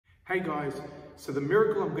Hey guys, so the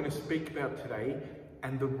miracle I'm going to speak about today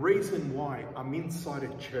and the reason why I'm inside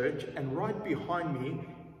a church and right behind me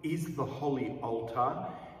is the holy altar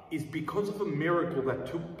is because of a miracle that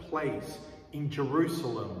took place in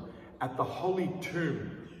Jerusalem at the holy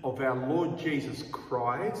tomb of our Lord Jesus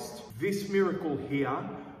Christ. This miracle here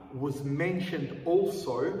was mentioned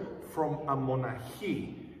also from a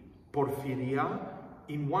monarchy, Porphyria,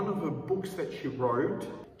 in one of her books that she wrote.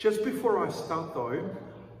 Just before I start though,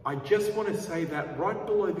 I just want to say that right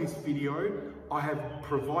below this video, I have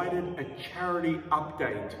provided a charity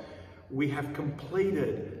update. We have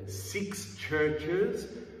completed 6 churches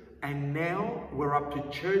and now we're up to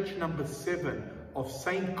Church No.7 of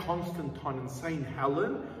St. Constantine and St.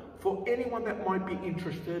 Helen. For anyone that might be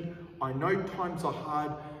interested, I know times are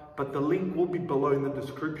hard, but the link will be below in the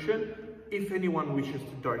description if anyone wishes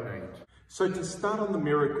to donate. So to start on the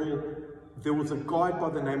miracle, there was a guy by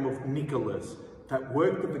the name of Nicholas that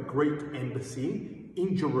worked at the Greek embassy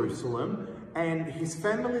in Jerusalem, and his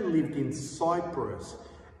family lived in Cyprus.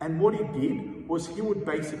 And what he did was he would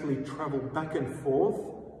basically travel back and forth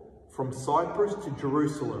from Cyprus to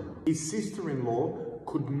Jerusalem. His sister-in-law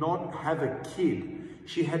could not have a kid.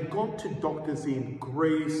 She had gone to doctors in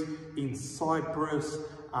Greece, in Cyprus,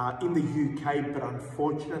 in the UK, but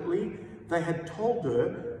unfortunately, they had told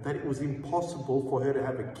her that it was impossible for her to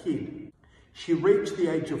have a kid. She reached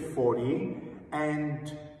the age of 40,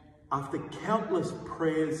 and after countless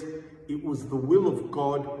prayers, it was the will of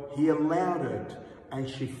God, He allowed it, and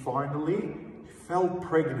she finally fell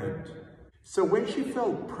pregnant. So when she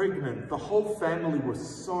fell pregnant, the whole family was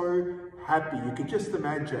so happy, you could just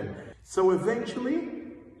imagine. So eventually,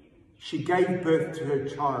 she gave birth to her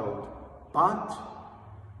child, but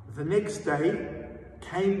the next day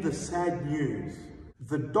came the sad news.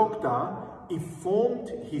 The doctor informed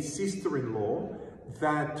his sister-in-law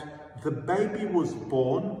that the baby was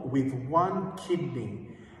born with 1 kidney,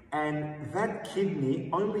 and that kidney,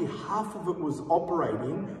 only half of it was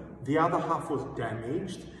operating, the other half was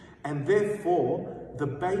damaged, and therefore the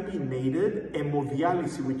baby needed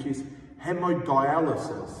hemodialysis, which is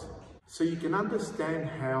hemodialysis. So you can understand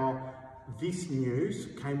how this news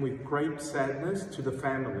came with great sadness to the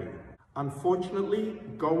family. Unfortunately,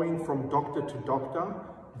 going from doctor to doctor,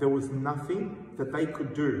 there was nothing that they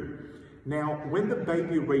could do. Now, when the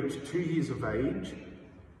baby reached 2 years of age,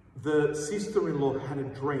 the sister-in-law had a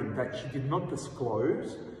dream that she did not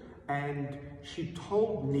disclose, and she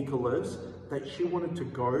told Nicholas that she wanted to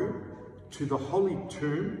go to the holy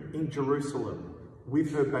tomb in Jerusalem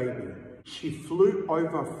with her baby. She flew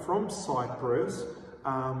over from Cyprus,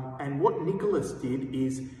 and what Nicholas did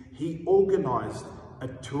is he organized a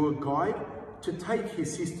tour guide to take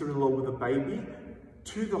his sister-in-law with a baby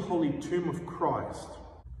to the holy tomb of Christ.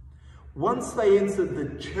 Once they entered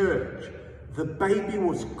the church, the baby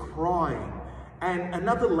was crying, and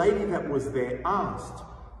another lady that was there asked,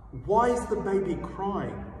 "Why is the baby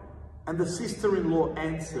crying?" And the sister-in-law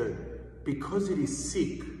answered, "Because it is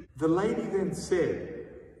sick." The lady then said,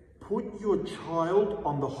 "Put your child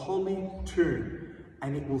on the holy tomb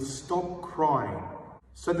and it will stop crying."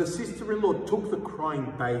 So the sister-in-law took the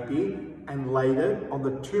crying baby and laid it on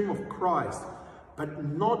the tomb of Christ. But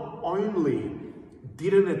not only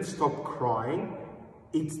didn't it stop crying,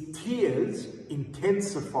 its tears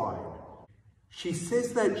intensified. She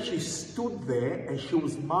says that she stood there and she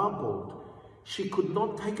was marbled. She could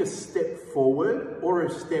not take a step forward or a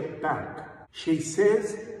step back. She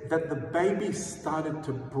says that the baby started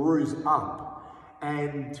to bruise up,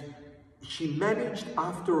 and she managed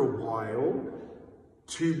after a while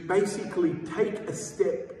to basically take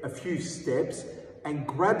a few steps and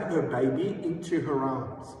grab her baby into her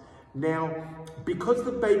arms. Now, because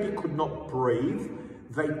the baby could not breathe,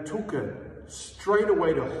 they took it straight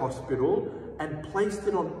away to hospital and placed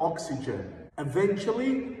it on oxygen.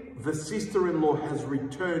 Eventually, the sister-in-law has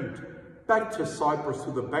returned back to Cyprus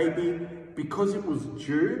with the baby because it was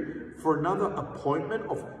due for another appointment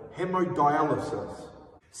of hemodialysis.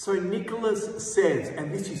 So Nicholas says,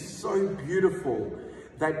 and this is so beautiful,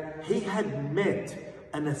 that he had met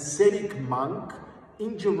an ascetic monk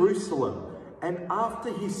in Jerusalem, and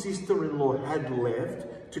after his sister-in-law had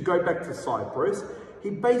left to go back to Cyprus,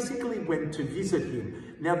 he basically went to visit him.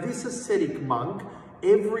 Now this ascetic monk,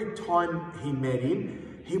 every time he met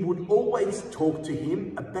him, he would always talk to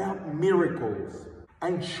him about miracles.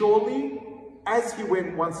 And surely, as he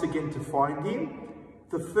went once again to find him,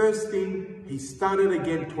 the first thing he started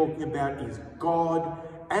again talking about is God,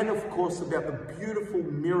 and of course about the beautiful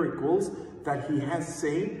miracles that he has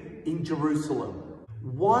seen in Jerusalem.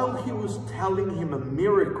 While he was telling him a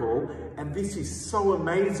miracle, and this is so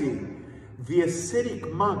amazing, the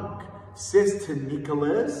ascetic monk says to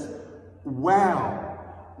Nicholas, "Wow,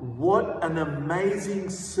 what an amazing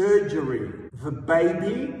surgery." The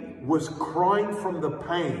baby was crying from the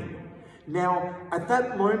pain. Now, at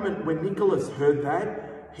that moment when Nicholas heard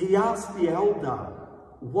that, he asked the elder,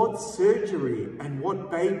 "What surgery and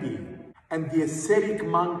what baby?" And the ascetic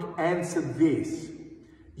monk answered this,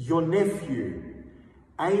 "Your nephew,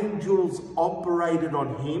 angels operated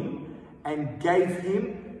on him and gave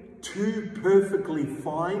him 2 perfectly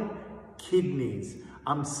fine kidneys."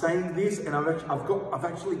 I'm saying this and I've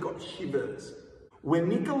actually got shivers. When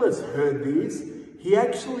Nicholas heard this, he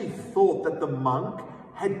actually thought that the monk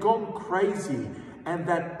had gone crazy and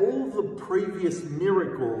that all the previous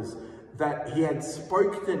miracles that he had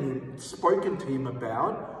spoken to him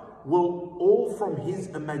about were all from his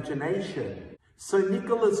imagination. So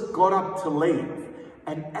Nicholas got up to leave,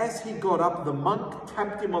 and as he got up, the monk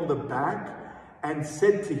tapped him on the back and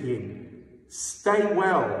said to him, "Stay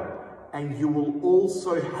well, and you will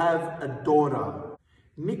also have a daughter."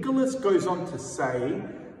 Nicholas goes on to say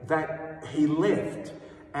that he left,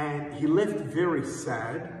 and he left very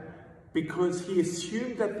sad because he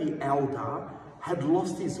assumed that the elder had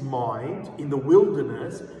lost his mind in the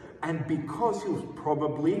wilderness, and because he was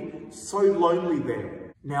probably so lonely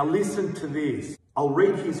there. Now listen to this. I'll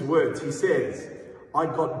read his words. He says, "I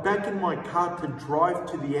got back in my car to drive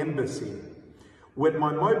to the embassy. When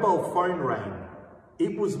my mobile phone rang,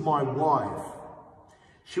 it was my wife.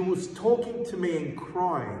 She was talking to me and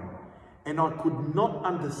crying, and I could not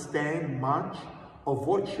understand much of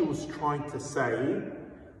what she was trying to say,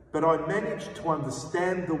 but I managed to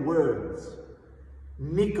understand the words.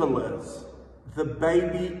 'Nicholas, the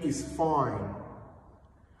baby is fine.'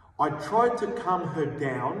 I tried to calm her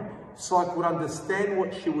down so I could understand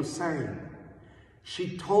what she was saying.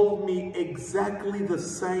 She told me exactly the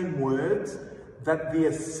same words that the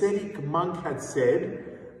ascetic monk had said,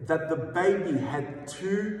 that the baby had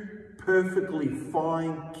 2 perfectly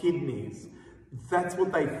fine kidneys. That's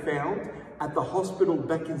what they found at the hospital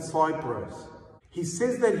back in Cyprus." He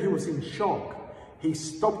says that he was in shock. He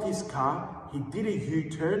stopped his car, he did a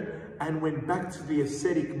U-turn and went back to the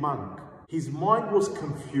ascetic monk. His mind was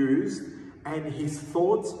confused and his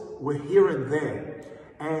thoughts were here and there.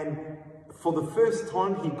 And for the first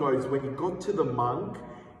time, he goes, when he got to the monk,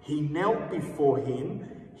 he knelt before him,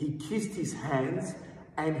 he kissed his hands,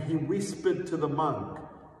 and he whispered to the monk,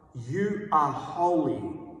 "You are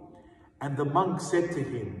holy." And the monk said to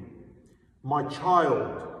him, "My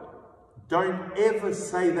child, don't ever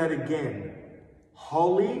say that again.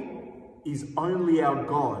 Holy is only our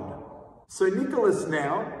God." So Nicholas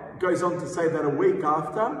now goes on to say that a week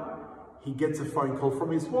after, he gets a phone call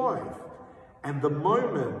from his wife. And the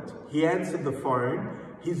moment he answered the phone,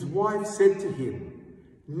 his wife said to him,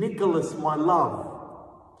 "Nicholas, my love."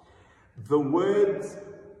 The words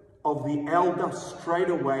of the elder straight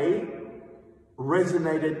away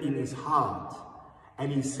resonated in his heart.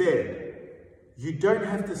 And he said, "You don't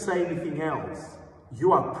have to say anything else.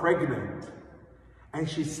 You are pregnant." And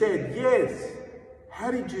she said, "Yes.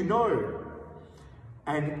 How did you know?"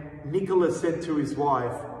 And Nicholas said to his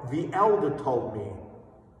wife, "The elder told me,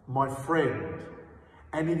 my friend,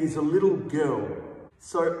 and it is a little girl."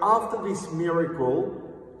 So after this miracle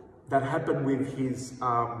that happened with his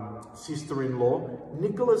sister-in-law,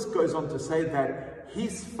 Nicholas goes on to say that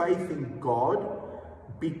his faith in God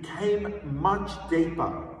became much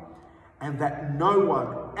deeper, and that no one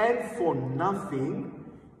and for nothing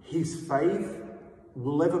his faith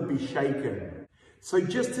will ever be shaken. So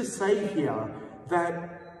just to say here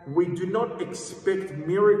that we do not expect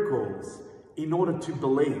miracles in order to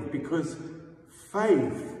believe, because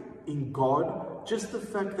faith in God, just the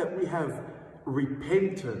fact that we have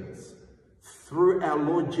repentance through our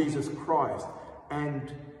Lord Jesus Christ,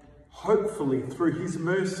 and hopefully through his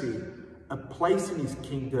mercy, a place in his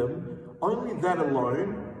kingdom, only that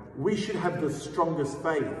alone, we should have the strongest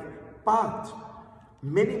faith. But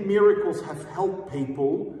many miracles have helped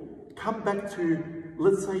people come back to,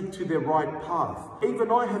 let's say, to their right path.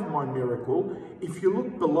 Even I have my miracle. If you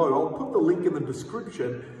look below, I'll put the link in the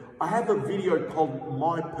description. I have a video called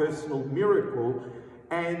My Personal Miracle,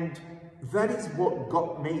 and that is what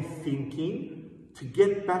got me thinking to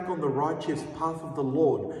get back on the righteous path of the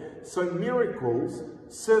Lord. So miracles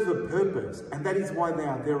serve a purpose, and that is why they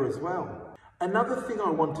are there as well. Another thing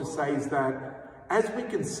I want to say is that, as we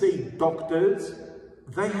can see, doctors,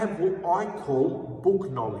 they have what I call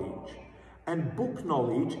book knowledge. And book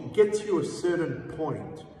knowledge gets you a certain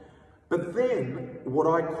point. But then, what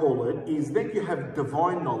I call it is, then you have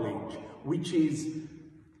divine knowledge, which is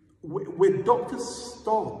where doctors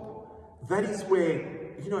stop. That is where,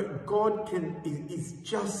 God is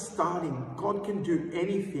just starting. God can do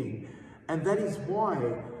anything. And that is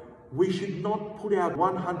why we should not put our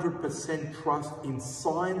 100% trust in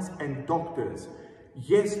science and doctors.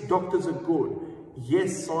 Yes, doctors are good.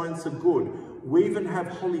 Yes, science are good. We even have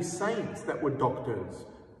holy saints that were doctors.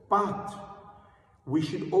 But we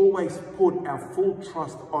should always put our full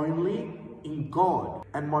trust only in God.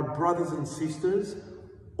 And my brothers and sisters,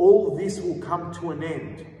 all this will come to an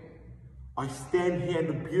end. I stand here in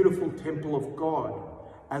the beautiful temple of God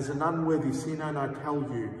as an unworthy sinner, and I tell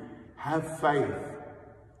you, have faith.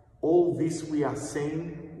 All this we are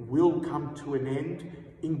seeing will come to an end.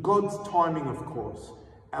 In God's timing, of course,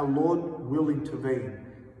 our Lord will intervene.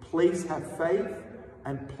 Please have faith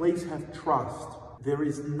and please have trust. There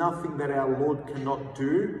is nothing that our Lord cannot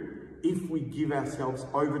do if we give ourselves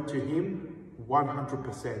over to Him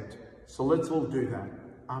 100%. So let's all do that.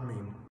 Amen.